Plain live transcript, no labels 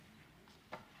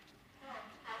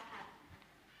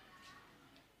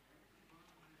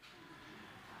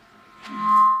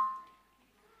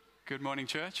Good morning,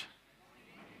 church.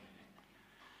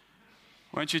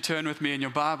 Won't you turn with me in your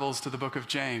Bibles to the book of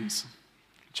James?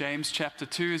 James chapter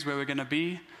 2 is where we're going to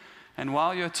be. And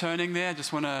while you're turning there, I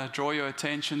just want to draw your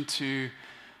attention to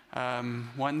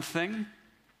one thing.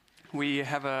 We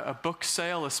have a book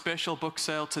sale, a special book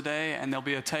sale today, and there'll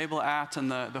be a table out in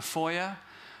the foyer.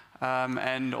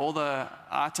 And all the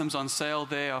items on sale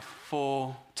there are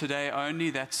for today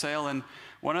only, that sale. And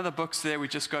one of the books there we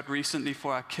just got recently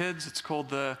for our kids, it's called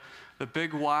The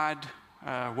Big Wide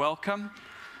Welcome.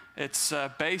 It's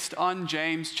based on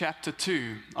James chapter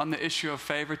 2, on the issue of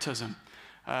favoritism.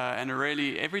 And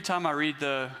really, every time I read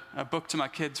a book to my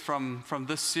kids from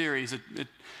this series, it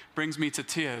brings me to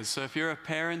tears. So if you're a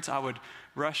parent, I would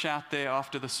rush out there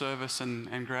after the service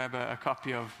and grab a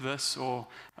copy of this or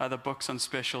other books on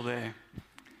special there.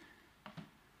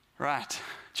 Right,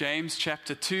 James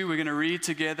chapter 2, we're going to read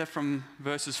together from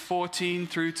verses 14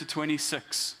 through to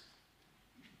 26.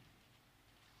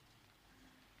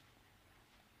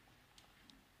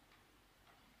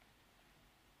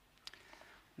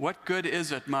 What good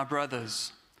is it, my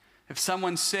brothers, if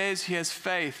someone says he has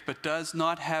faith but does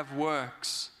not have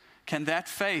works? Can that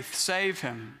faith save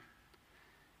him?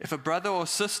 If a brother or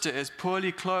sister is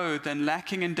poorly clothed and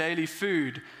lacking in daily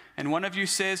food, and one of you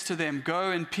says to them,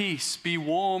 "Go in peace, be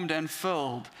warmed and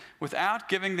filled," without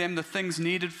giving them the things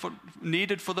needed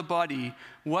for the body,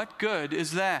 what good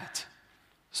is that?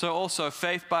 So also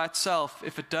faith by itself,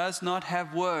 if it does not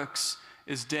have works,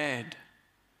 is dead.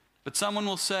 But someone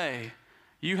will say,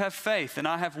 "You have faith and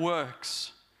I have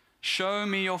works. Show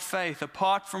me your faith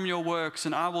apart from your works,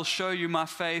 and I will show you my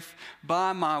faith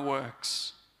by my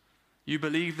works. You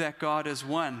believe that God is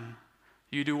one.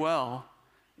 You do well.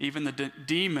 Even the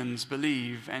demons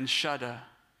believe and shudder.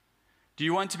 Do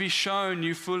you want to be shown,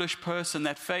 you foolish person,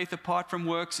 that faith apart from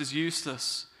works is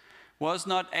useless? Was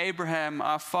not Abraham,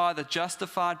 our father,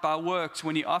 justified by works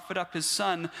when he offered up his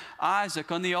son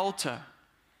Isaac on the altar?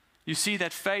 You see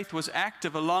that faith was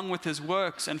active along with his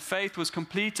works, and faith was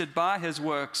completed by his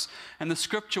works. And the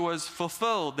scripture was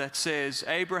fulfilled that says,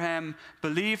 Abraham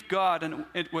believed God, and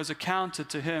it was accounted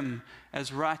to him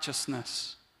as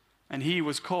righteousness. And he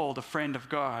was called a friend of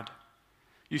God.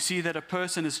 You see that a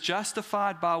person is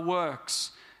justified by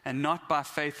works and not by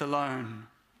faith alone.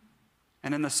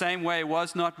 And in the same way,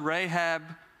 was not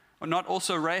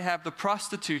also Rahab the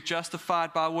prostitute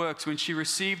justified by works when she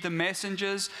received the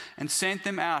messengers and sent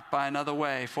them out by another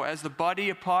way? For as the body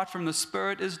apart from the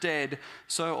spirit is dead,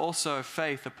 so also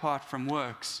faith apart from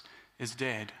works is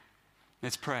dead.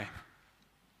 Let's pray.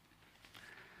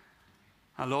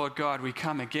 Our Lord God, we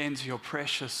come again to your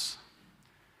precious,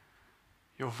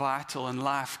 your vital and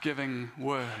life-giving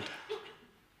word.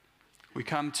 We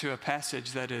come to a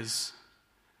passage that is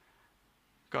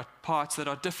got parts that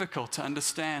are difficult to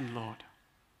understand, Lord.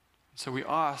 So we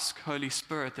ask, Holy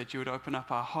Spirit, that you would open up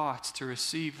our hearts to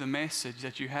receive the message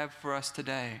that you have for us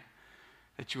today,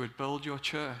 that you would build your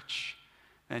church,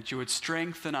 that you would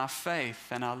strengthen our faith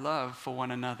and our love for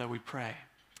one another, we pray.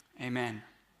 Amen.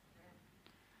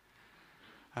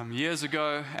 Years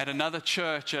ago at another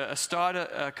church,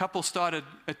 a couple started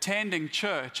attending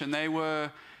church, and they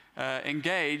were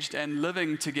engaged and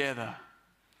living together.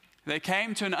 They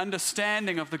came to an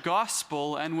understanding of the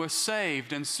gospel and were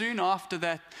saved. And soon after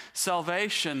that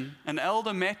salvation, an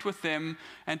elder met with them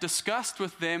and discussed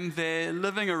with them their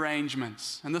living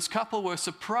arrangements. And this couple were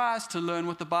surprised to learn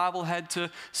what the Bible had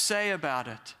to say about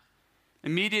it.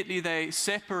 Immediately they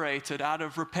separated out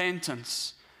of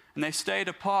repentance, and they stayed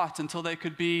apart until they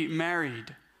could be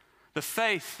married. The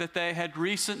faith that they had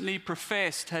recently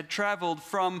professed had traveled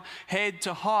from head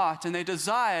to heart, and they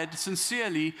desired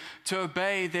sincerely to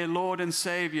obey their Lord and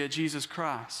Savior, Jesus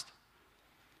Christ.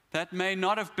 That may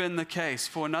not have been the case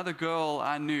for another girl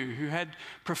I knew who had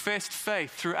professed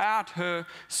faith throughout her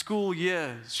school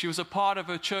years. She was a part of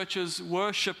her church's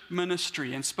worship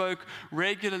ministry and spoke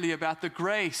regularly about the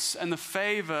grace and the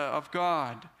favor of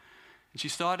God. And she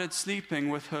started sleeping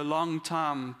with her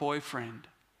longtime boyfriend.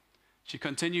 She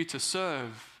continued to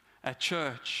serve at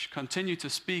church, continued to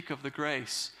speak of the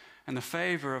grace and the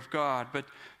favor of God, but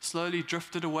slowly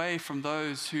drifted away from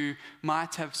those who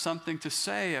might have something to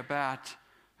say about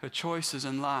her choices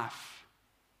in life.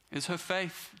 Is her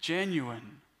faith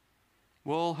genuine?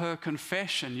 Will her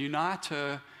confession unite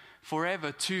her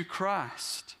forever to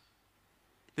Christ?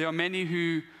 There are many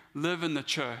who live in the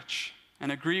church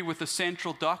and agree with the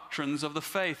central doctrines of the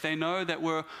faith. They know that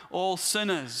we're all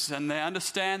sinners, and they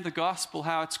understand the gospel,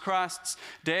 how it's Christ's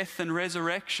death and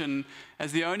resurrection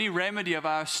as the only remedy of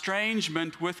our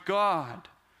estrangement with God.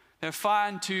 They're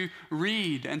fine to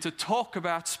read and to talk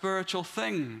about spiritual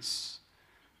things.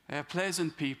 They are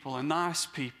pleasant people and nice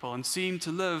people and seem to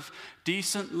live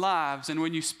decent lives. And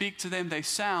when you speak to them, they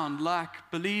sound like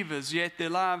believers, yet their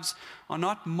lives are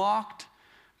not marked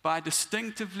by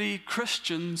distinctively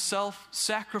Christian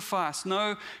self-sacrifice,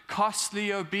 no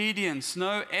costly obedience,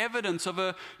 no evidence of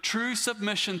a true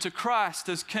submission to Christ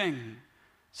as King,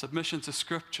 submission to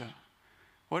Scripture.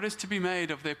 What is to be made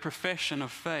of their profession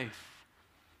of faith?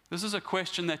 This is a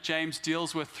question that James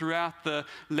deals with throughout the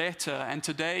letter, and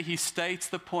today he states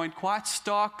the point quite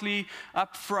starkly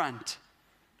up front.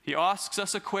 He asks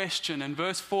us a question in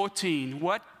verse 14,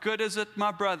 "What good is it,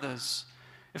 my brothers,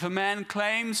 if a man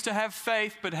claims to have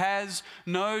faith but has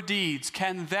no deeds?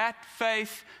 Can that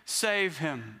faith save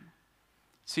him?"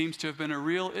 Seems to have been a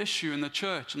real issue in the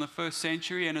church in the first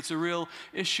century, and it's a real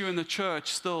issue in the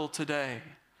church still today.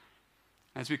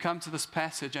 As we come to this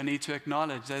passage, I need to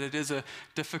acknowledge that it is a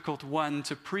difficult one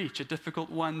to preach, a difficult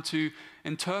one to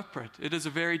interpret. It is a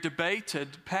very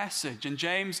debated passage, and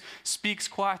James speaks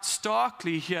quite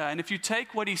starkly here. And if you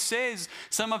take what he says,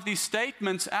 some of these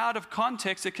statements out of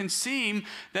context, it can seem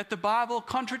that the Bible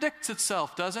contradicts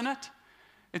itself, doesn't it?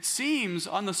 It seems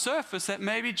on the surface that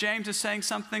maybe James is saying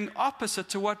something opposite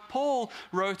to what Paul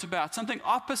wrote about, something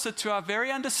opposite to our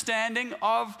very understanding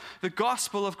of the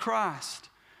gospel of Christ.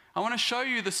 I want to show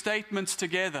you the statements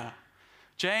together.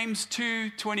 James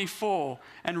 2:24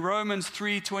 and Romans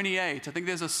 3:28. I think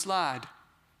there's a slide.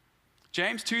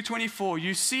 James 2:24,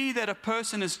 "You see that a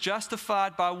person is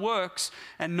justified by works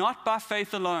and not by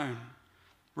faith alone."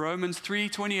 Romans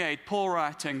 3:28, Paul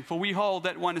writing, "For we hold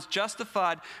that one is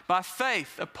justified by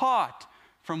faith apart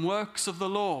from works of the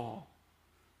law."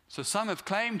 So some have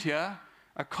claimed here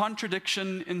a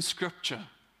contradiction in Scripture.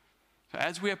 So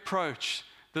as we approach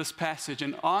this passage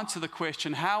and answer the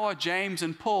question, how are James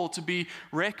and Paul to be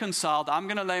reconciled? I'm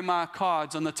going to lay my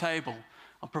cards on the table.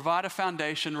 I'll provide a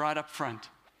foundation right up front.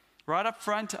 Right up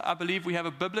front, I believe we have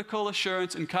a biblical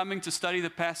assurance in coming to study the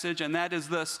passage, and that is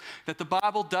this, that the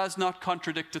Bible does not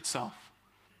contradict itself.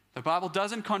 The Bible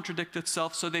doesn't contradict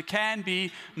itself, so there can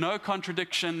be no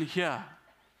contradiction here.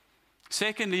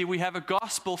 Secondly, we have a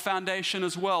gospel foundation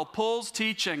as well. Paul's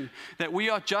teaching that we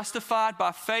are justified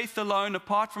by faith alone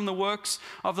apart from the works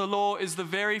of the law is the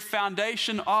very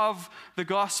foundation of the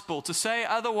gospel. To say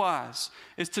otherwise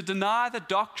is to deny the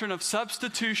doctrine of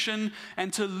substitution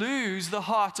and to lose the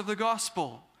heart of the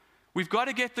gospel. We've got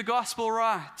to get the gospel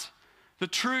right. The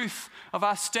truth of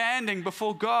our standing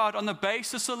before God on the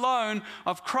basis alone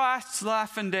of Christ's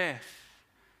life and death.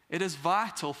 It is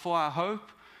vital for our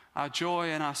hope, our joy,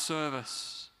 and our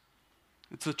service.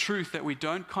 It's the truth that we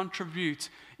don't contribute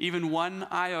even one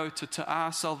iota to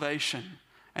our salvation.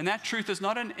 And that truth is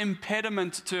not an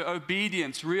impediment to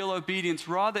obedience, real obedience.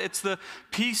 Rather, it's the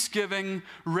peace-giving,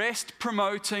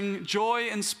 rest-promoting,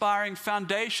 joy-inspiring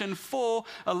foundation for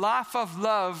a life of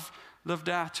love lived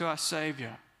out to our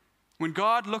Savior. When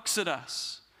God looks at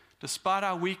us, despite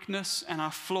our weakness and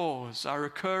our flaws, our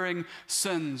recurring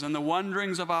sins and the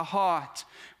wanderings of our heart,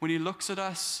 when He looks at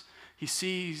us, He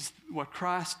sees what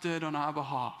Christ did on our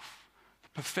behalf, the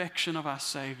perfection of our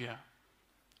Savior.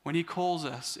 When He calls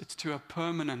us, it's to a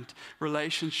permanent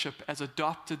relationship as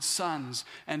adopted sons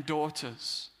and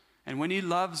daughters. And when He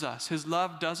loves us, His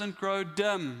love doesn't grow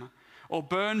dim or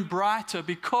burn brighter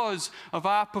because of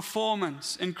our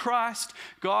performance. In Christ,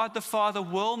 God the Father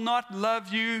will not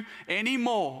love you any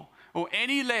more or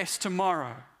any less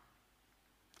tomorrow.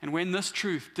 And when this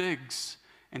truth digs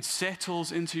and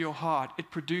settles into your heart,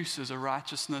 it produces a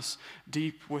righteousness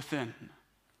deep within.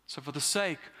 So for the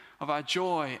sake of our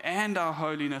joy and our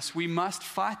holiness, we must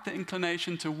fight the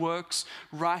inclination to works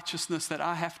righteousness, that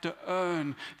I have to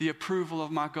earn the approval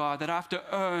of my God, that I have to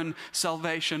earn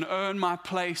salvation, earn my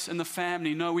place in the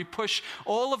family. No, we push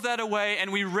all of that away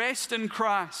and we rest in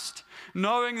Christ,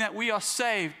 knowing that we are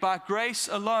saved by grace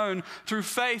alone, through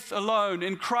faith alone,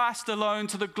 in Christ alone,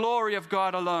 to the glory of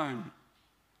God alone.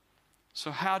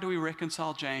 So how do we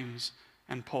reconcile James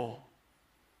and Paul?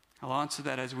 I'll answer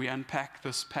that as we unpack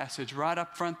this passage. Right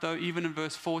up front, though, even in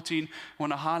verse 14, I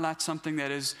want to highlight something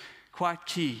that is quite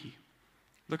key.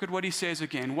 Look at what he says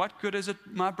again. What good is it,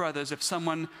 my brothers, if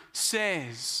someone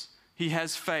says he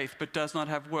has faith but does not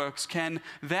have works? Can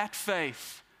that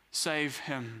faith save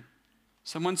him?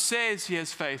 Someone says he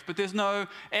has faith, but there's no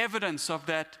evidence of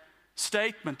that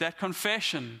statement, that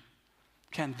confession.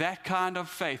 Can that kind of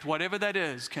faith, whatever that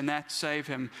is, can that save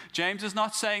him? James is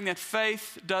not saying that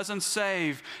faith doesn't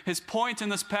save. His point in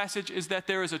this passage is that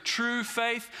there is a true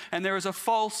faith and there is a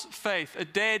false faith, a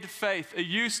dead faith, a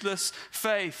useless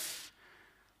faith.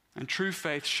 And true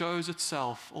faith shows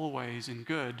itself always in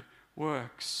good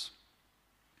works.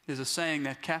 There's a saying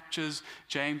that captures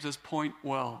James's point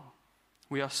well.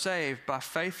 We are saved by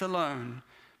faith alone,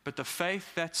 but the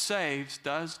faith that saves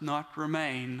does not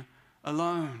remain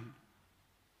alone.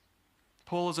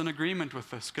 Paul is in agreement with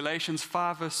this. Galatians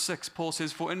 5 verse 6, Paul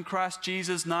says, "For in Christ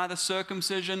Jesus neither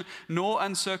circumcision nor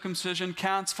uncircumcision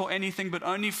counts for anything, but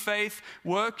only faith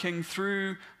working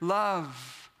through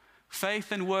love."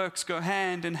 Faith and works go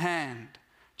hand in hand.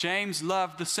 James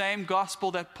loved the same gospel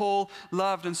that Paul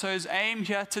loved, and so his aim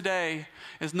here today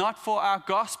is not for our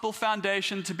gospel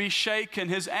foundation to be shaken.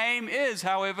 His aim is,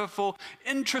 however, for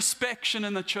introspection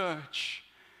in the church,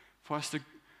 for us to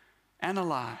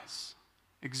analyze,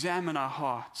 examine our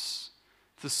hearts.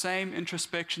 The same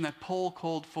introspection that Paul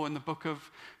called for in the book of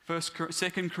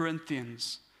 2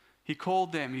 Corinthians. He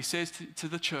called them, he says to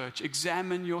the church,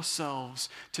 examine yourselves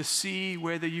to see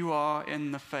whether you are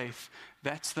in the faith.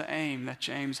 That's the aim that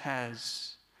James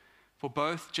has. For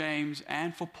both James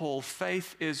and for Paul,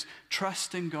 faith is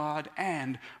trusting God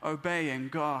and obeying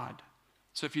God.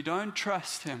 So if you don't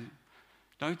trust him,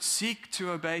 don't seek to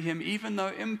obey him, even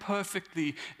though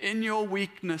imperfectly, in your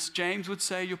weakness, James would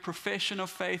say your profession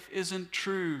of faith isn't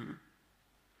true.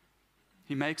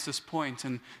 He makes this point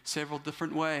in several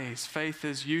different ways. Faith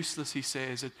is useless, he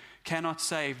says. It cannot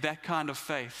save. That kind of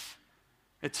faith,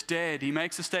 it's dead. He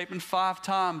makes a statement 5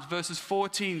 times, verses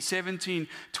 14, 17,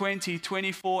 20,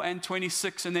 24, and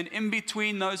 26. And then in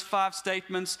between those 5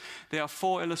 statements, there are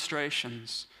 4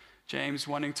 illustrations. James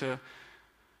wanting to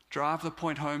drive the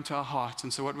point home to our hearts.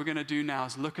 And so what we're going to do now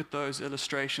is look at those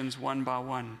illustrations one by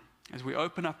one as we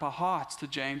open up our hearts to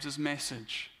James's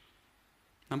message.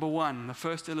 Number 1, the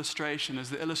first illustration is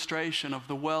the illustration of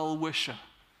the well-wisher.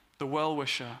 The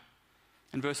well-wisher.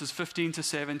 In verses 15 to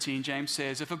 17, James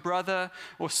says, "If a brother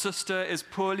or sister is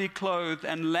poorly clothed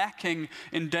and lacking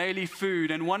in daily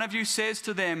food, and one of you says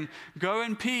to them, 'Go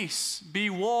in peace, be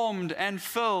warmed and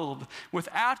filled,'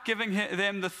 without giving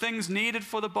them the things needed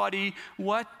for the body,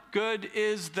 what good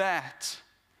is that?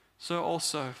 So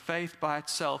also, faith by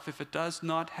itself, if it does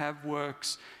not have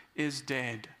works, is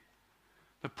dead."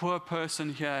 The poor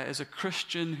person here is a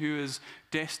Christian who is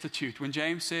destitute. When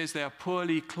James says they are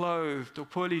poorly clothed or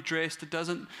poorly dressed, it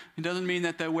doesn't mean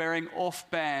that they're wearing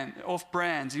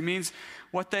off-brands. He means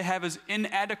what they have is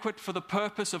inadequate for the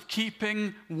purpose of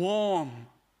keeping warm.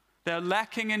 They're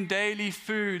lacking in daily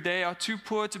food. They are too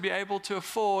poor to be able to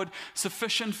afford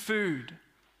sufficient food.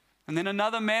 And then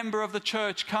another member of the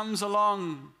church comes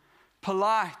along,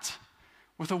 polite,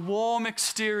 with a warm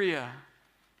exterior.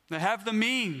 They have the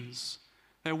means.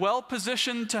 They're well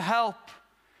positioned to help,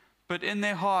 but in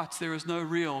their hearts there is no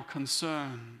real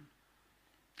concern.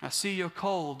 I see you're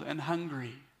cold and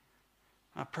hungry.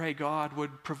 I pray God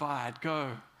would provide.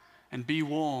 Go and be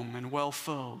warm and well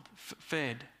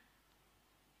fed.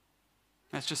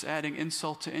 That's just adding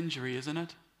insult to injury, isn't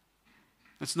it?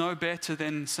 It's no better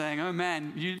than saying, "Oh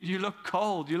man, you look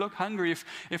cold, you look hungry.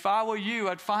 If I were you,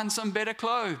 I'd find some better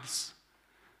clothes.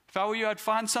 If I were you, I'd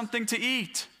find something to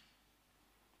eat."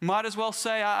 Might as well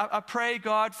say, I pray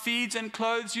God feeds and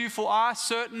clothes you, for I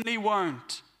certainly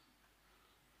won't.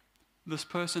 This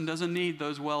person doesn't need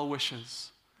those well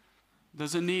wishes.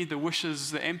 Doesn't need the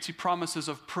wishes, the empty promises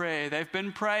of prayer. They've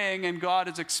been praying, and God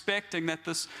is expecting that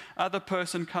this other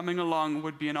person coming along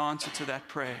would be an answer to that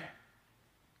prayer.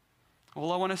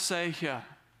 All I want to say here,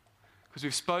 because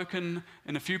we've spoken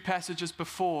in a few passages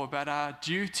before about our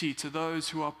duty to those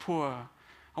who are poor,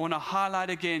 I want to highlight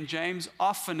again, James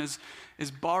often is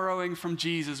borrowing from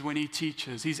Jesus when he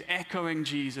teaches. He's echoing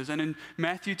Jesus. And in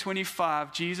Matthew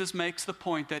 25, Jesus makes the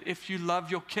point that if you love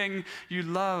your king, you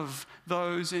love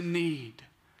those in need.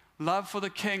 Love for the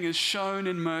king is shown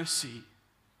in mercy.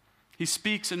 He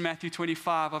speaks in Matthew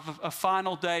 25 of a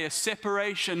final day, a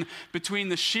separation between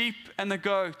the sheep and the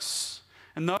goats.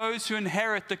 And those who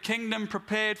inherit the kingdom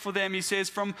prepared for them, he says,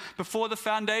 from before the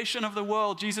foundation of the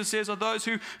world, Jesus says, are those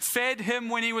who fed him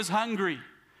when he was hungry,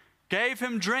 gave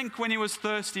him drink when he was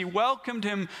thirsty, welcomed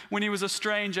him when he was a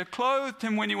stranger, clothed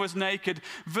him when he was naked,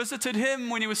 visited him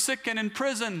when he was sick and in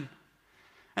prison.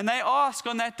 And they ask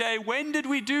on that day, when did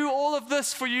we do all of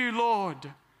this for you,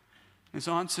 Lord? His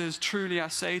answer is, truly I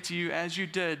say to you, as you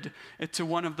did it to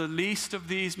one of the least of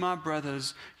these my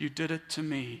brothers, you did it to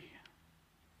me.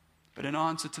 But in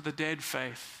answer to the dead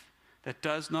faith that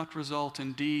does not result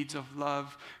in deeds of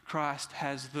love, Christ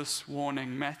has this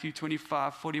warning. Matthew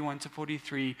 25, 41 to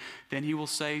 43. Then he will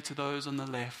say to those on the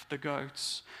left, the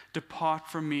goats, depart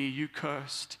from me, you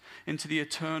cursed, into the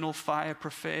eternal fire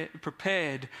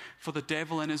prepared for the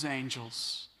devil and his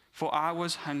angels. For I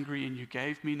was hungry and you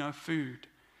gave me no food.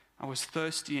 I was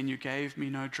thirsty and you gave me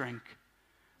no drink.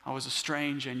 I was a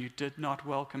stranger and you did not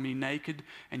welcome me, naked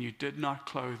and you did not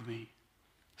clothe me,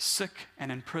 sick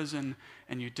and in prison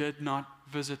and you did not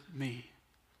visit me.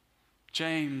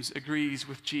 James agrees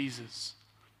with Jesus.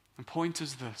 The point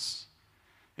is this: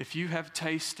 if you have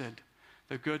tasted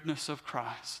the goodness of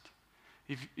Christ,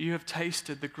 if you have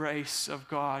tasted the grace of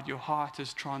God, your heart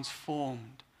is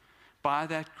transformed by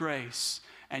that grace,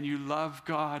 and you love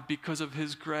God because of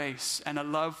His grace. And a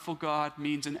love for God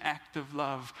means an active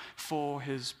love for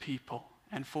His people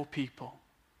and for people.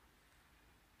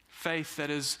 Faith that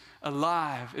is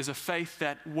alive is a faith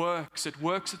that works. It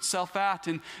works itself out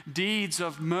in deeds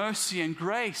of mercy and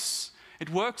grace.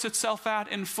 It works itself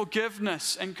out in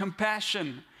forgiveness and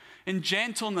compassion, in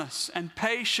gentleness and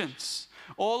patience.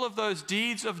 All of those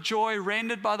deeds of joy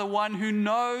rendered by the one who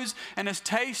knows and has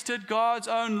tasted God's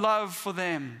own love for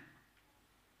them.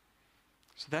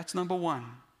 So that's number one,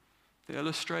 the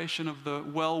illustration of the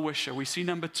well-wisher. We see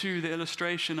number two, the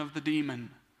illustration of the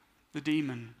demon. The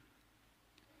demon.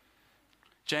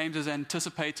 James is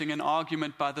anticipating an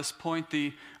argument by this point,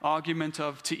 the argument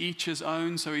of to each his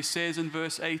own. So he says in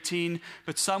verse 18,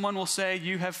 but someone will say,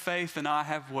 you have faith and I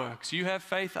have works. You have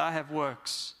faith, I have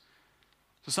works.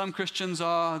 So some Christians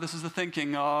are, this is the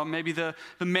thinking, are maybe the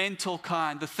mental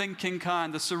kind, the thinking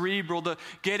kind, the cerebral, the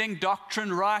getting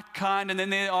doctrine right kind. And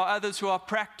then there are others who are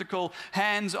practical,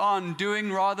 hands-on,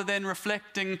 doing rather than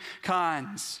reflecting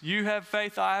kinds. You have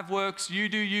faith, I have works. You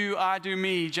do you, I do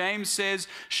me. James says,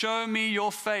 show me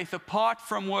your faith apart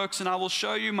from works, and I will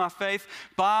show you my faith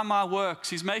by my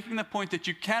works. He's making the point that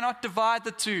you cannot divide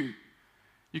the two.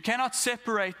 You cannot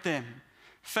separate them.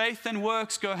 Faith and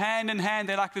works go hand in hand.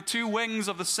 They're like the two wings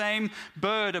of the same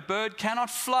bird. A bird cannot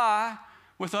fly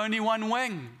with only one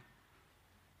wing.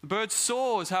 The bird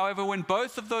soars, however, when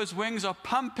both of those wings are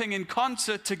pumping in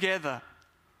concert together.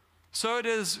 So it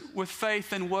is with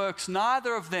faith and works.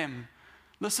 Neither of them,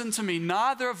 listen to me,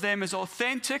 neither of them is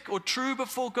authentic or true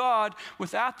before God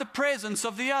without the presence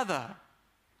of the other.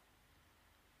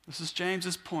 This is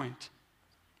James's point.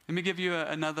 Let me give you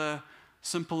another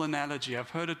simple analogy.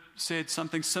 I've heard it said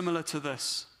something similar to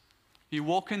this. You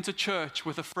walk into church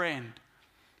with a friend,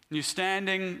 and you're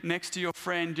standing next to your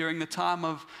friend during the time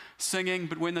of singing,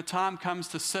 but when the time comes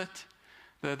to sit,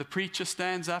 the preacher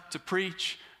stands up to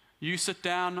preach, you sit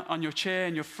down on your chair,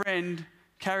 and your friend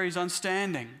carries on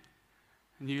standing.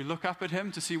 And you look up at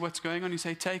him to see what's going on. You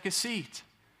say, take a seat.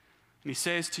 And he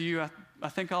says to you, I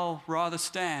think I'll rather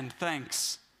stand,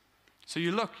 thanks. So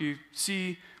you look, you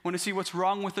want to see what's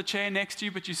wrong with the chair next to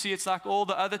you, but you see it's like all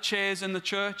the other chairs in the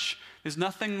church. There's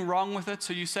nothing wrong with it.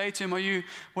 So you say to him, are you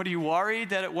worried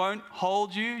that it won't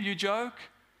hold you? You joke.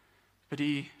 But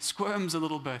he squirms a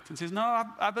little bit and says, no,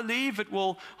 I believe it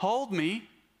will hold me.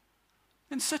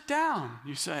 Then sit down,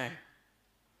 you say.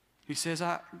 He says,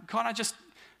 let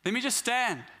me just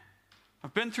stand.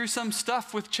 I've been through some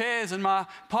stuff with chairs in my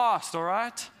past, all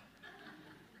right?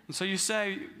 And so you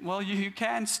say, well, you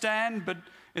can stand, but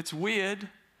it's weird.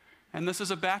 And this is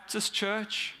a Baptist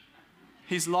church.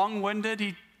 He's long-winded.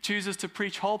 He chooses to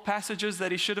preach whole passages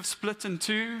that he should have split in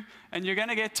two, and you're going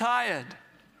to get tired.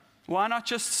 Why not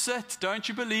just sit? Don't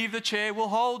you believe the chair will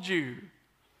hold you?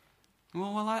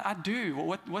 Well, I do.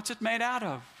 Well, what's it made out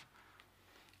of?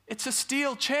 It's a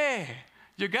steel chair.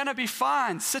 You're going to be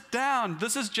fine. Sit down.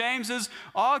 This is James's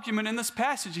argument in this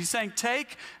passage. He's saying,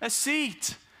 take a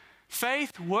seat.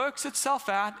 Faith works itself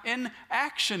out in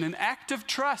action, in active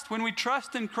trust. When we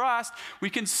trust in Christ, we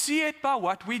can see it by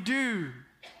what we do.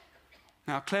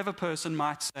 Now, a clever person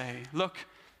might say, look,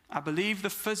 I believe the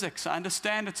physics. I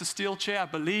understand it's a steel chair. I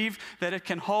believe that it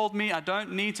can hold me. I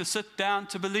don't need to sit down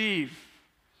to believe.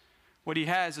 What he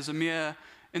has is a mere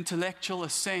intellectual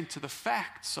assent to the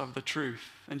facts of the truth.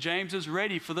 And James is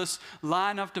ready for this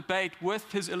line of debate with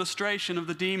his illustration of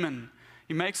the demon.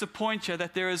 He makes a point here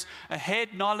that there is a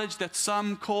head knowledge that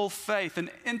some call faith, an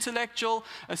intellectual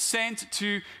assent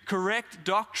to correct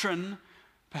doctrine,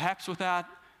 perhaps without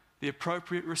the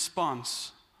appropriate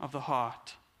response of the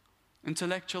heart.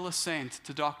 Intellectual assent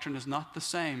to doctrine is not the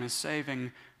same as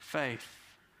saving faith.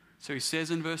 So he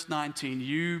says in verse 19,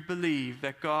 you believe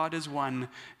that God is one,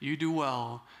 you do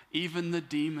well. Even the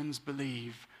demons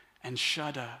believe and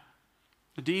shudder.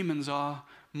 The demons are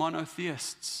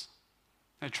monotheists.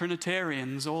 They're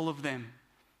Trinitarians, all of them.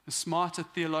 They're smarter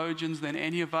theologians than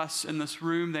any of us in this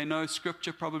room. They know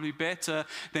Scripture probably better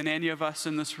than any of us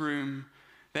in this room.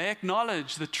 They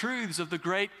acknowledge the truths of the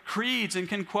great creeds and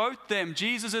can quote them.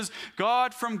 Jesus is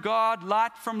God from God,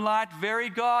 light from light, very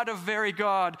God of very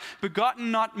God,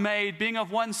 begotten, not made, being of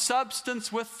one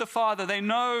substance with the Father. They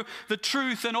know the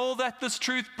truth, and all that this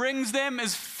truth brings them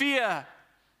is fear.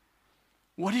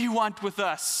 What do you want with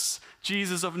us,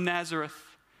 Jesus of Nazareth?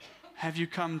 Have you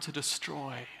come to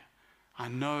destroy? I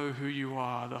know who you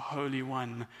are, the Holy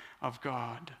One of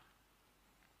God.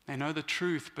 They know the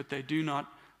truth, but they do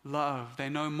not love. They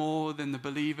know more than the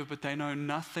believer, but they know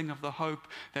nothing of the hope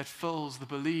that fills the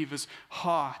believer's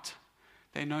heart.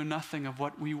 They know nothing of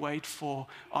what we wait for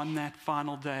on that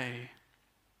final day.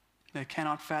 They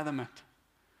cannot fathom it.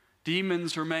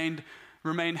 Demons remain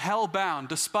hell-bound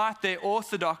despite their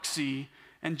orthodoxy.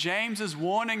 And James's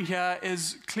warning here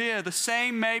is clear. The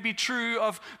same may be true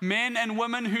of men and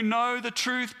women who know the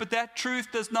truth, but that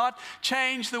truth does not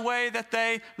change the way that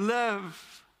they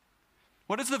live.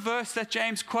 What is the verse that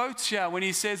James quotes here when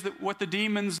he says that what the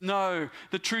demons know,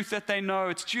 the truth that they know?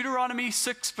 It's Deuteronomy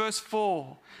 6, verse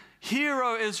 4. Hear,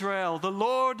 O Israel, the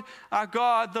Lord our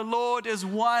God, the Lord is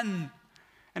one.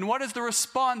 And what is the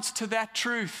response to that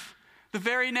truth? The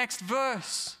very next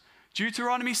verse,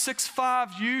 Deuteronomy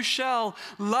 6:5, you shall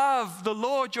love the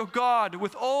Lord your God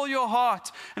with all your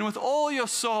heart and with all your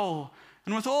soul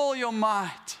and with all your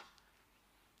might.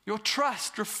 Your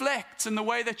trust reflects in the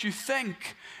way that you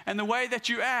think and the way that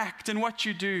you act and what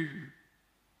you do.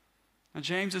 Now,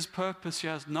 James's purpose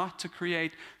here is not to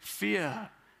create fear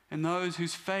in those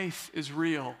whose faith is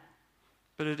real,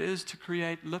 but it is to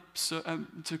create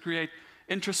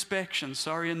introspection,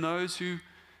 in those who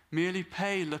merely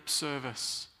pay lip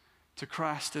service to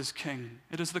Christ as King.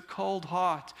 It is the cold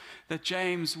heart that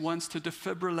James wants to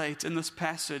defibrillate in this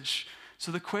passage.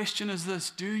 So the question is this: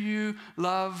 do you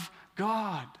love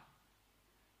God?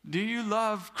 Do you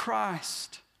love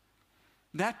Christ?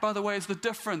 That, by the way, is the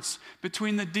difference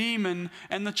between the demon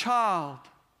and the child.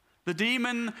 The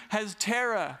demon has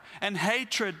terror and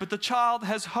hatred, but the child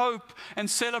has hope and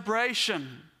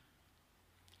celebration.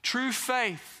 True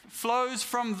faith flows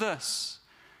from this.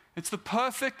 It's the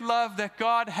perfect love that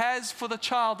God has for the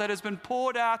child that has been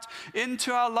poured out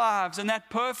into our lives. And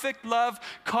that perfect love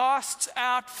casts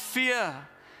out fear.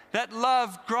 That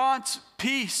love grants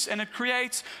peace, and it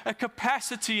creates a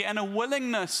capacity and a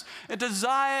willingness, a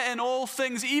desire in all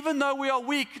things, even though we are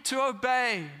weak, to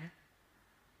obey.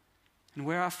 And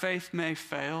where our faith may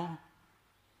fail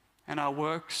and our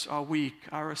works are weak,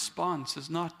 our response is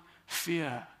not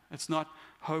fear. It's not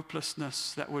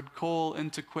hopelessness that would call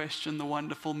into question the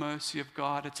wonderful mercy of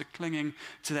God. It's a clinging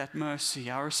to that mercy.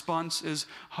 Our response is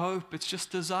hope. It's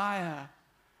just desire.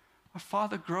 Oh,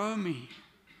 Father, grow me.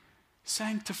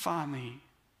 Sanctify me.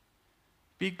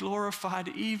 Be glorified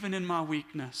even in my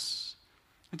weakness.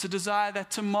 It's a desire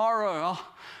that tomorrow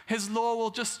His law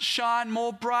will just shine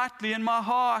more brightly in my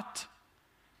heart.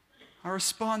 Our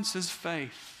response is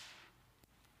faith.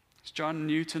 As John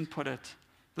Newton put it,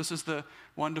 this is the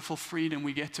wonderful freedom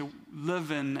we get to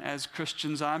live in as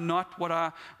Christians. I'm not what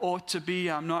I ought to be.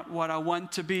 I'm not what I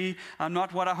want to be. I'm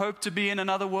not what I hope to be in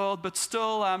another world, but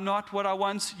still I'm not what I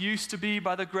once used to be.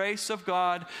 By the grace of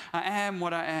God, I am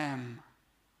what I am.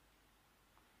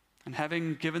 And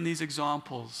having given these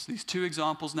examples, these two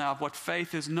examples now of what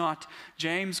faith is not,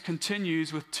 James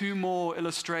continues with two more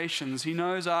illustrations. He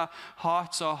knows our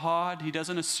hearts are hard. He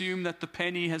doesn't assume that the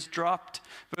penny has dropped.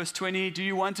 Verse 20, do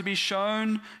you want to be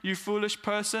shown, you foolish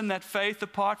person, that faith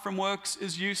apart from works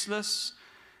is useless?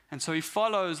 And so he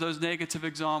follows those negative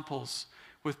examples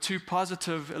with two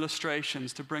positive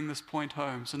illustrations to bring this point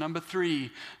home. So number 3,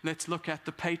 let's look at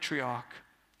the patriarch.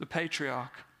 The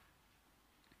patriarch.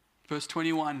 Verse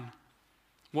 21,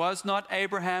 was not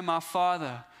Abraham our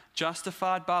father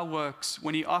justified by works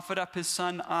when he offered up his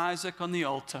son Isaac on the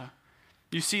altar?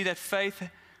 You see that faith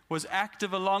was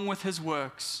active along with his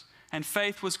works, and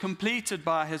faith was completed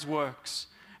by his works.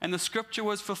 And the scripture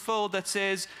was fulfilled that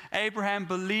says, Abraham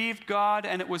believed God,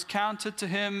 and it was counted to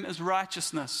him as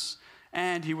righteousness,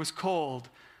 and he was called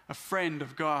a friend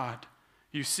of God.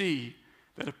 You see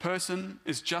that a person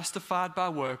is justified by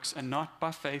works and not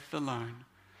by faith alone.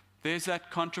 There's that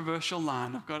controversial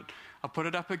line. I'll put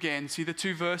it up again. See the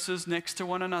two verses next to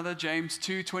one another, James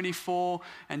 2:24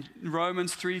 and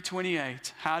Romans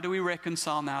 3:28. How do we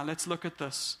reconcile now? Let's look at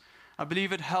this. I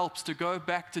believe it helps to go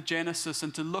back to Genesis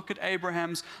and to look at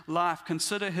Abraham's life,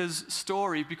 consider his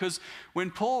story, because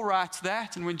when Paul writes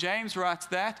that and when James writes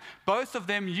that, both of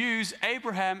them use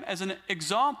Abraham as an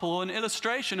example, an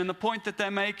illustration in the point that they're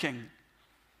making.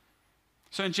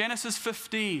 So in Genesis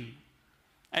 15,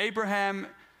 Abraham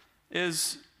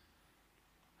is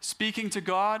speaking to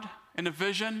God in a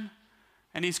vision,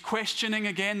 and he's questioning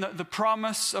again the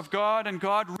promise of God, and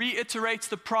God reiterates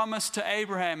the promise to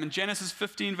Abraham in Genesis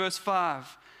 15 verse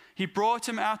 5. He brought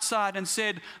him outside and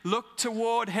said, look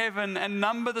toward heaven and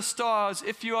number the stars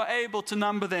if you are able to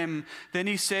number them. Then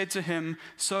he said to him,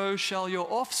 so shall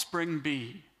your offspring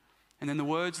be. And then the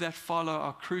words that follow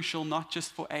are crucial, not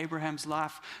just for Abraham's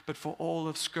life, but for all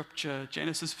of Scripture.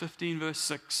 Genesis 15 verse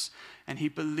 6, and he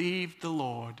believed the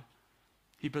Lord.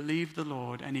 He believed the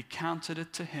Lord, and he counted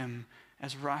it to him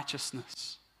as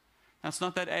righteousness. It's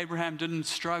not that Abraham didn't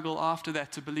struggle after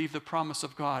that to believe the promise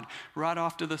of God. Right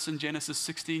after this in Genesis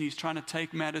 16, he's trying to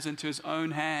take matters into his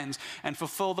own hands and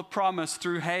fulfill the promise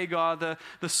through Hagar,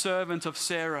 the servant of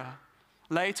Sarah.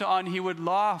 Later on, he would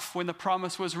laugh when the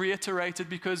promise was reiterated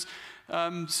because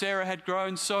Sarah had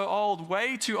grown so old,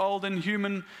 way too old in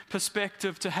human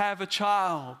perspective to have a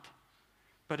child.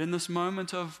 But in this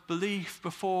moment of belief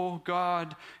before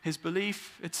God, his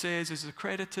belief, it says, is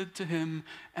accredited to him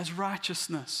as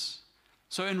righteousness.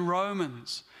 So in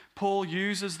Romans, Paul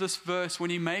uses this verse when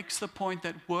he makes the point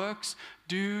that works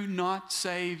do not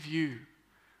save you.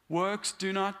 Works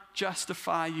do not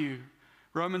justify you.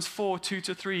 Romans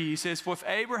 4:2-3, he says, for if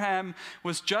Abraham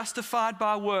was justified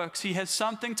by works, he has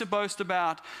something to boast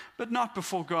about, but not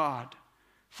before God.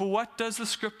 For what does the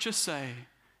scripture say?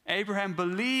 Abraham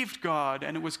believed God,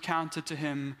 and it was counted to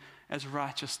him as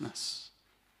righteousness.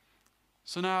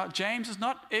 So now, James is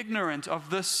not ignorant of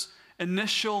this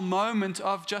initial moment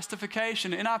of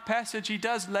justification. In our passage, he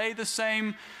does lay the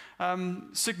same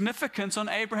significance on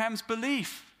Abraham's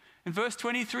belief. In verse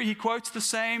 23, he quotes the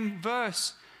same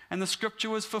verse, and the scripture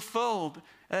was fulfilled.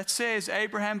 That says,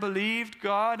 Abraham believed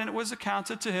God, and it was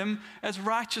accounted to him as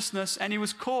righteousness, and he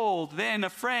was called then a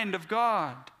friend of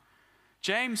God.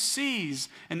 James sees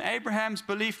in Abraham's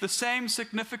belief the same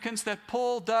significance that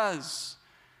Paul does.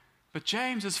 But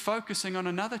James is focusing on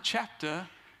another chapter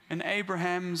in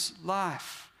Abraham's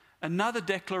life, another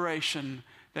declaration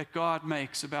that God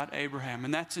makes about Abraham,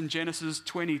 and that's in Genesis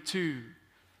 22.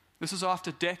 This is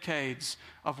after decades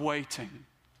of waiting.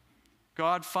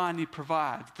 God finally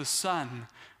provides the son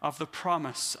of the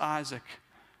promise, Isaac.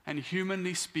 And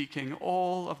humanly speaking,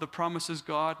 all of the promises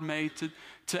God made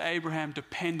to Abraham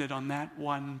depended on that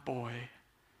one boy.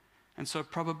 And so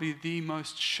probably the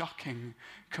most shocking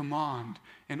command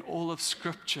in all of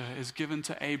Scripture is given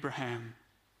to Abraham.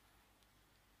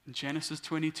 In Genesis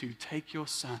 22, take your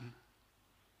son,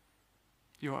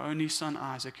 your only son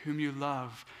Isaac, whom you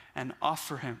love, and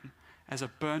offer him as a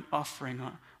burnt offering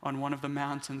on one of the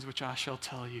mountains which I shall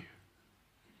tell you.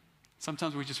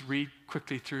 Sometimes we just read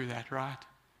quickly through that, right?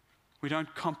 We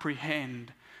cannot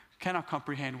comprehend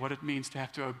what it means to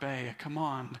have to obey a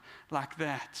command like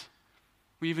that.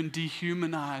 We even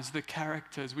dehumanize the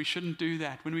characters. We shouldn't do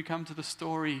that. When we come to the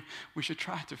story, we should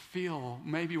try to feel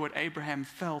maybe what Abraham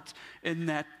felt in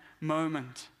that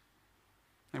moment.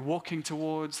 And walking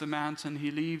towards the mountain,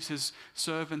 he leaves his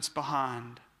servants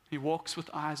behind. He walks with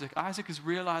Isaac. Isaac is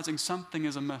realizing something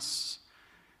is amiss.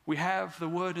 We have the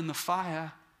wood and the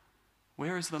fire.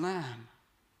 Where is the lamb?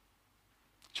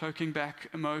 Choking back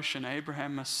emotion,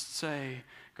 Abraham must say,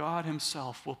 God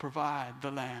himself will provide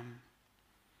the lamb.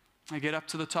 They get up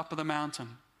to the top of the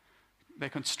mountain. They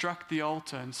construct the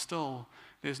altar, and still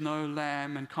there's no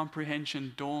lamb, and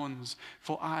comprehension dawns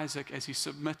for Isaac as he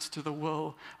submits to the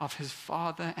will of his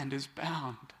father and is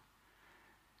bound.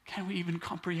 Can we even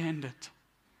comprehend it?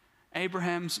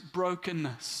 Abraham's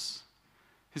brokenness,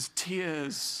 his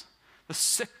tears, the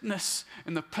sickness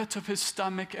in the pit of his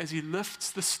stomach as he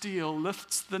lifts the steel,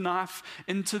 lifts the knife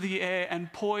into the air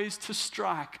and poised to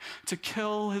strike, to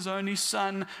kill his only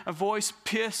son. A voice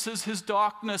pierces his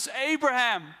darkness,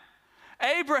 Abraham,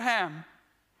 Abraham,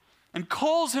 and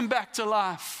calls him back to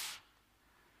life.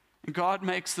 And God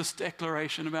makes this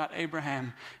declaration about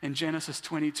Abraham in Genesis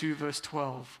 22, verse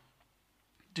 12.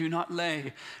 Do not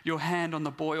lay your hand on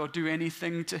the boy or do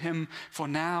anything to him, for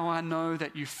now I know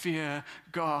that you fear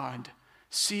God,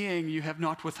 seeing you have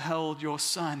not withheld your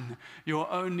son, your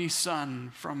only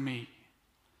son, from me.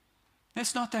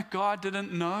 It's not that God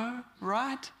didn't know,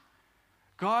 right?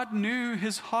 God knew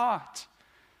his heart.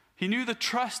 He knew the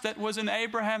trust that was in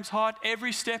Abraham's heart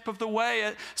every step of the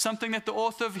way, something that the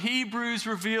author of Hebrews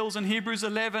reveals in Hebrews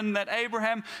 11, that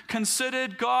Abraham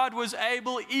considered God was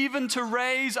able even to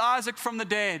raise Isaac from the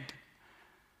dead.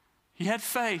 He had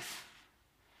faith.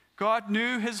 God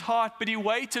knew his heart, but he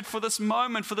waited for this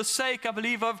moment for the sake, I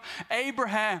believe, of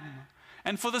Abraham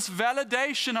and for this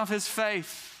validation of his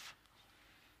faith.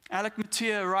 Alec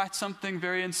Mattia writes something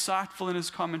very insightful in his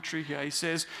commentary here. He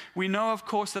says, we know, of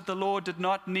course, that the Lord did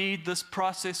not need this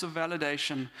process of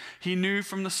validation. He knew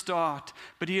from the start,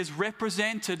 but he is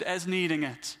represented as needing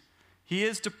it. He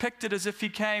is depicted as if he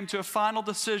came to a final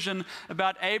decision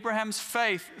about Abraham's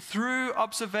faith through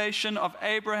observation of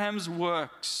Abraham's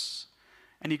works.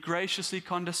 And he graciously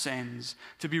condescends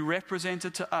to be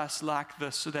represented to us like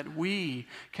this so that we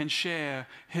can share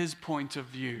his point of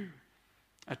view.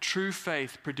 A true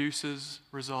faith produces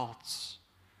results,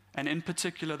 and in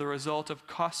particular the result of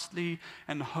costly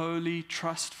and holy,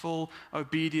 trustful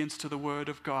obedience to the word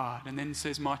of God. And then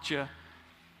says Mattia,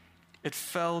 it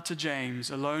fell to James,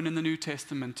 alone in the New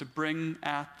Testament, to bring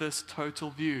out this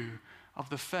total view of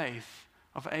the faith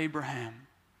of Abraham.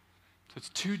 So it's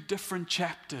two different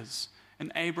chapters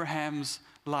in Abraham's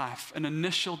life, an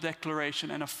initial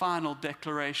declaration and a final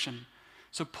declaration.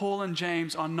 So Paul and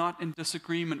James are not in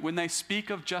disagreement. When they speak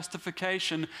of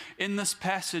justification in this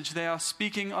passage, they are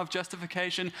speaking of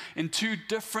justification in two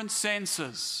different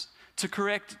senses to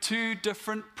correct two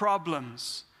different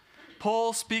problems.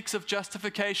 Paul speaks of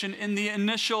justification in the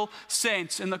initial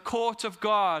sense, in the court of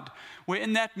God, where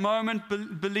in that moment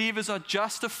believers are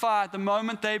justified the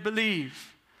moment they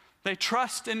believe. They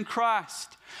trust in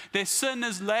Christ. Their sin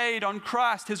is laid on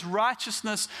Christ. His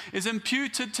righteousness is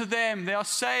imputed to them. They are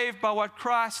saved by what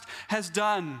Christ has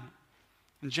done.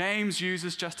 And James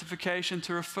uses justification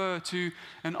to refer to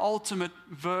an ultimate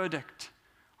verdict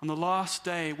on the last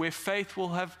day where faith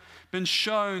will have been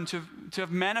shown to have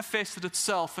manifested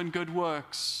itself in good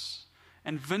works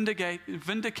and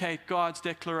vindicate God's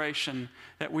declaration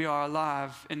that we are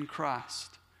alive in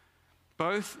Christ.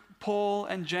 Both Paul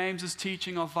and James's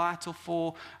teaching are vital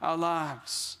for our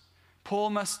lives. Paul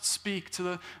must speak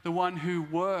to the one who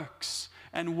works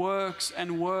and works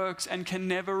and works and can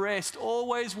never rest,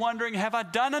 always wondering, have I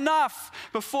done enough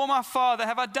before my Father?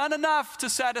 Have I done enough to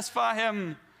satisfy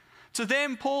him? To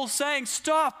them, Paul's saying,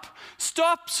 stop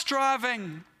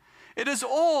striving. It is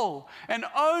all and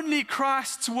only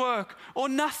Christ's work or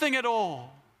nothing at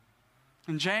all.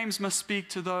 And James must speak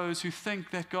to those who think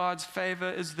that God's favor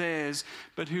is theirs,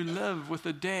 but who live with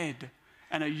a dead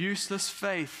and a useless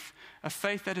faith, a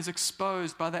faith that is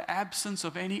exposed by the absence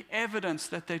of any evidence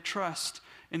that they trust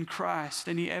in Christ,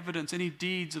 any evidence, any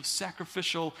deeds of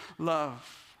sacrificial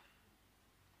love.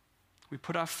 We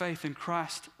put our faith in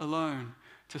Christ alone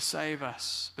to save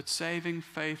us, but saving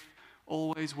faith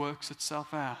always works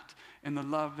itself out in the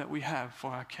love that we have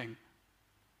for our King.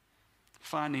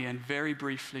 Finally, and very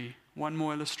briefly, one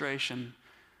more illustration,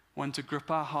 one to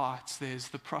grip our hearts. There's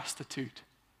the prostitute.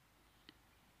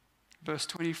 Verse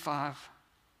 25.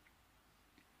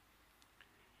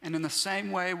 And in the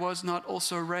same way was not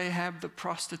also Rahab the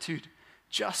prostitute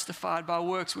justified by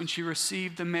works when she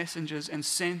received the messengers and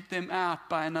sent them out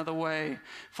by another way?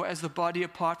 For as the body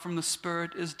apart from the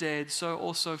spirit is dead, so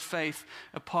also faith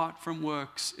apart from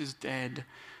works is dead.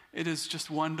 It is just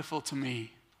wonderful to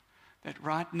me that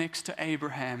right next to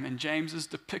Abraham in James's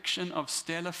depiction of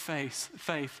stellar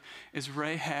faith is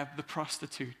Rahab the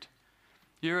prostitute.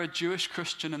 You're a Jewish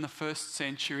Christian in the first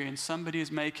century and somebody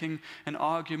is making an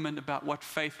argument about what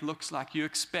faith looks like. You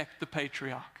expect the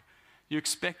patriarch. You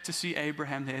expect to see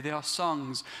Abraham there. There are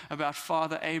songs about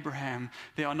Father Abraham.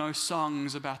 There are no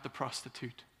songs about the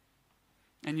prostitute.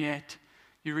 And yet,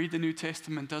 you read the New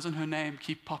Testament, doesn't her name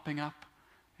keep popping up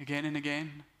again and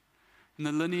again? In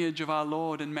the lineage of our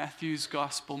Lord in Matthew's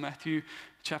Gospel, Matthew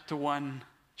chapter 1,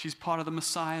 she's part of the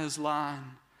Messiah's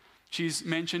line. She's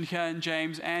mentioned here in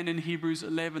James and in Hebrews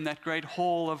 11, that great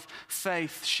hall of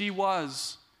faith. She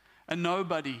was a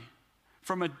nobody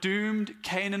from a doomed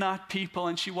Canaanite people,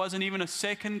 and she wasn't even a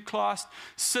second-class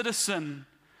citizen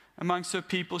amongst her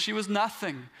people. She was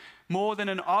nothing more than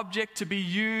an object to be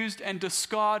used and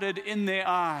discarded in their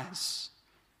eyes.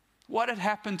 What had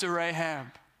happened to Rahab?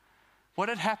 What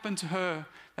had happened to her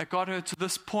that got her to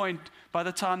this point by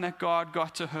the time that God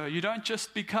got to her? You don't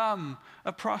just become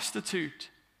a prostitute.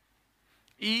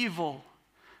 Evil,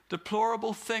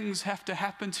 deplorable things have to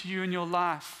happen to you in your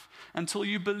life until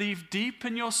you believe deep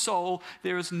in your soul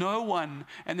there is no one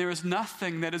and there is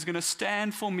nothing that is going to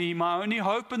stand for me. My only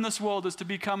hope in this world is to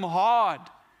become hard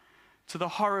to the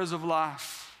horrors of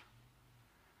life.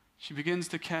 She begins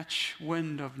to catch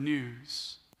wind of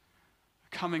news,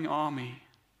 a coming army,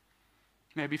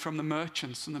 maybe from the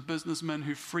merchants and the businessmen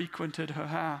who frequented her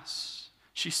house.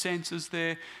 She senses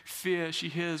their fear. She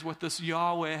hears what this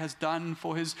Yahweh has done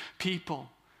for his people,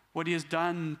 what he has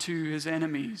done to his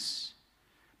enemies.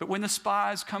 But when the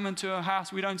spies come into her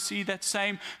house, we don't see that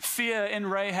same fear in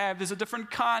Rahab. There's a different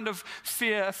kind of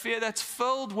fear, a fear that's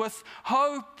filled with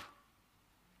hope.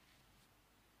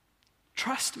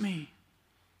 Trust me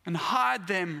and hide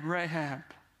them, Rahab,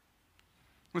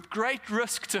 with great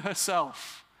risk to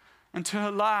herself and to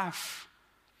her life.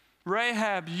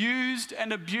 Rahab, used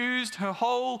and abused her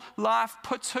whole life,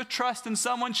 puts her trust in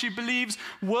someone she believes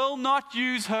will not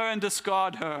use her and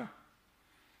discard her.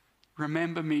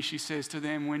 Remember me, she says to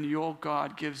them, when your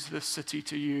God gives this city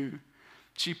to you.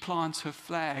 She plants her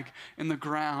flag in the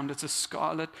ground. It's a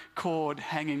scarlet cord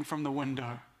hanging from the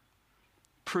window.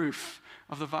 Proof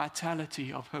of the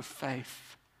vitality of her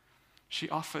faith. She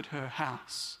offered her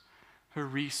house, her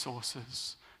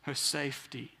resources, her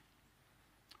safety.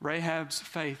 Rahab's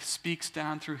faith speaks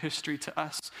down through history to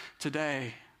us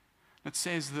today. It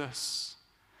says this: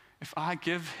 if I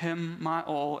give him my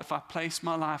all, if I place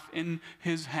my life in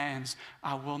his hands,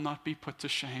 I will not be put to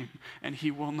shame, and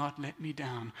he will not let me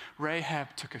down.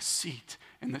 Rahab took a seat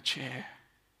in the chair.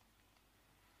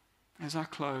 As I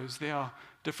close, there are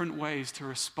different ways to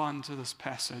respond to this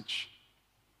passage.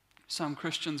 Some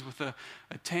Christians with a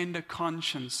tender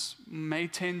conscience may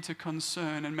tend to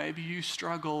concern, and maybe you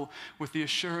struggle with the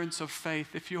assurance of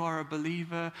faith. If you are a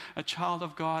believer, a child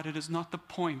of God, it is not the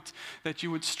point that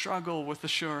you would struggle with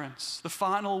assurance. The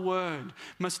final word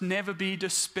must never be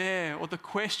despair or the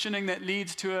questioning that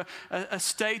leads to a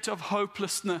state of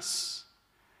hopelessness.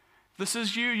 This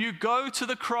is you. You go to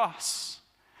the cross.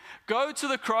 Go to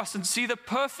the cross and see the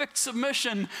perfect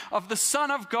submission of the Son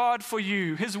of God for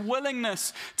you, his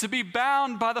willingness to be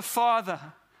bound by the Father.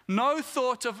 No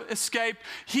thought of escape.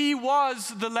 He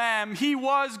was the Lamb. He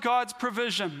was God's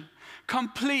provision.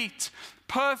 Complete,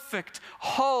 perfect,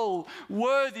 whole,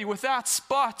 worthy, without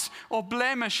spot or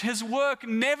blemish. His work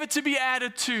never to be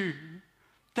added to.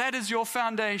 That is your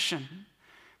foundation.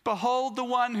 Behold the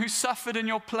one who suffered in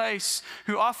your place,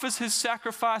 who offers his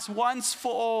sacrifice once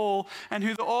for all, and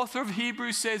who the author of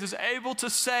Hebrews says is able to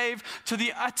save to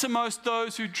the uttermost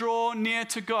those who draw near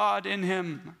to God in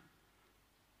him.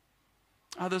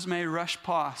 Others may rush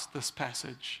past this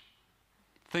passage.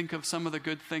 Think of some of the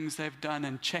good things they've done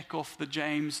and check off the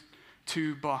James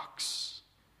 2 box.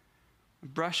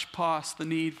 Brush past the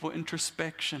need for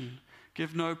introspection.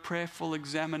 Give no prayerful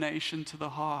examination to the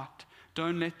heart.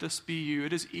 Don't let this be you.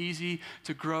 It is easy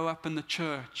to grow up in the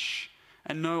church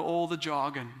and know all the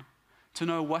jargon, to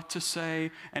know what to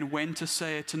say and when to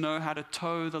say it, to know how to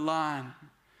toe the line.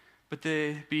 But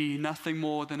there be nothing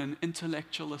more than an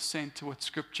intellectual assent to what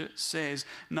Scripture says,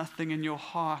 nothing in your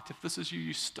heart. If this is you,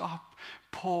 you stop,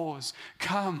 pause,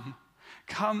 come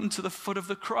to the foot of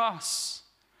the cross.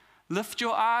 Lift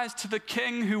your eyes to the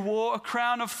King who wore a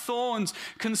crown of thorns.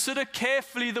 Consider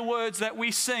carefully the words that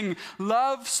we sing.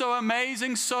 Love so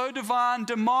amazing, so divine,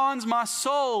 demands my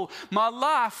soul, my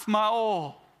life, my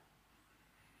all.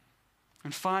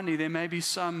 And finally, there may be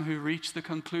some who reach the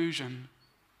conclusion,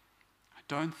 I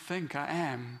don't think I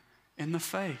am in the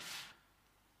faith.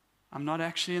 I'm not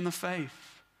actually in the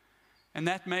faith. And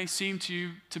that may seem to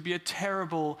you to be a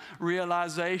terrible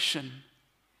realization,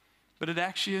 but it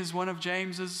actually is one of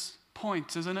James's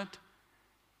points, isn't it?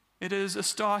 It is a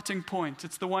starting point.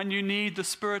 It's the one you need. The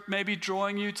Spirit may be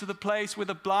drawing you to the place where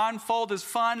the blindfold is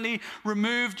finally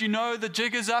removed. You know the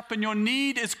jig is up and your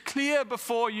need is clear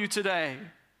before you today.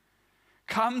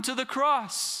 Come to the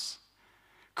cross.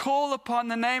 Call upon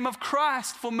the name of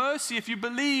Christ for mercy if you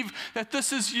believe that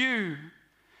this is you.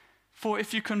 For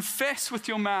if you confess with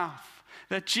your mouth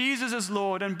that Jesus is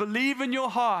Lord and believe in your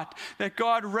heart that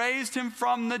God raised him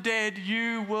from the dead,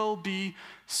 you will be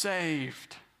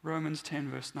saved. Romans 10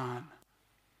 verse 9.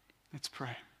 Let's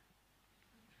pray.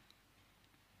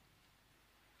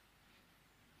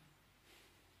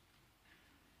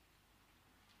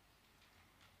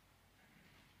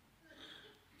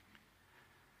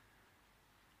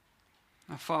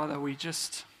 Now, Father, we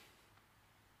just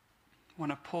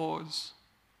want to pause.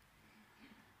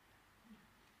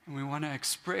 And we want to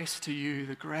express to you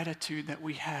the gratitude that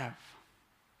we have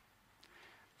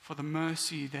for the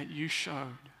mercy that you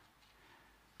showed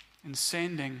in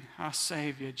sending our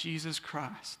Savior, Jesus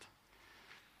Christ,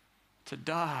 to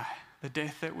die the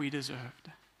death that we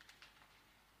deserved.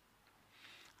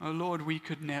 Oh Lord, we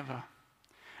could never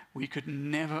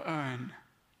earn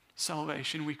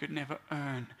salvation. We could never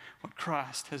earn what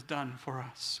Christ has done for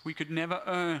us. We could never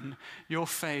earn your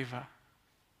favor.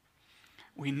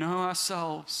 We know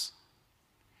ourselves.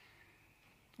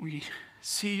 We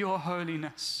see your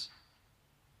holiness.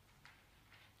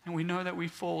 And we know that we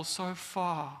fall so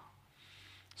far,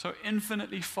 so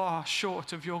infinitely far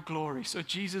short of your glory. So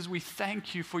Jesus, we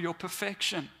thank you for your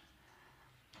perfection.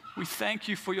 We thank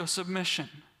you for your submission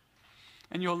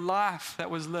and your life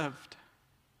that was lived.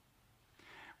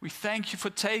 We thank you for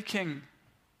taking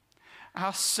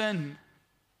our sin,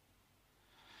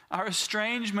 our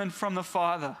estrangement from the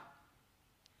Father,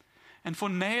 and for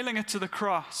nailing it to the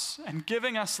cross and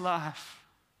giving us life.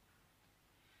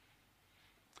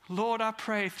 Lord, I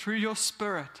pray through your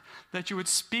Spirit that you would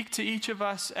speak to each of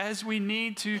us as we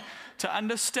need to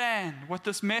understand what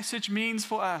this message means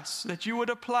for us, that you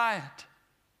would apply it.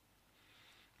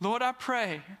 Lord, I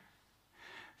pray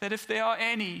that if there are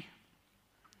any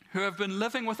who have been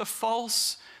living with a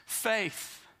false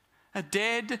faith, a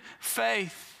dead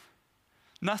faith,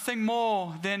 nothing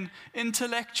more than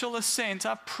intellectual assent,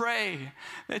 I pray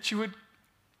that you would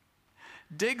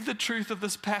dig the truth of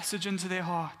this passage into their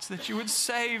hearts, that you would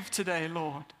save today,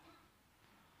 Lord.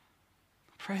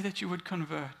 I pray that you would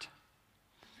convert.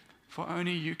 for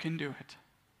only you can do it.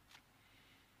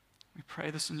 We pray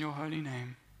this in your holy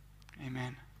name. Amen.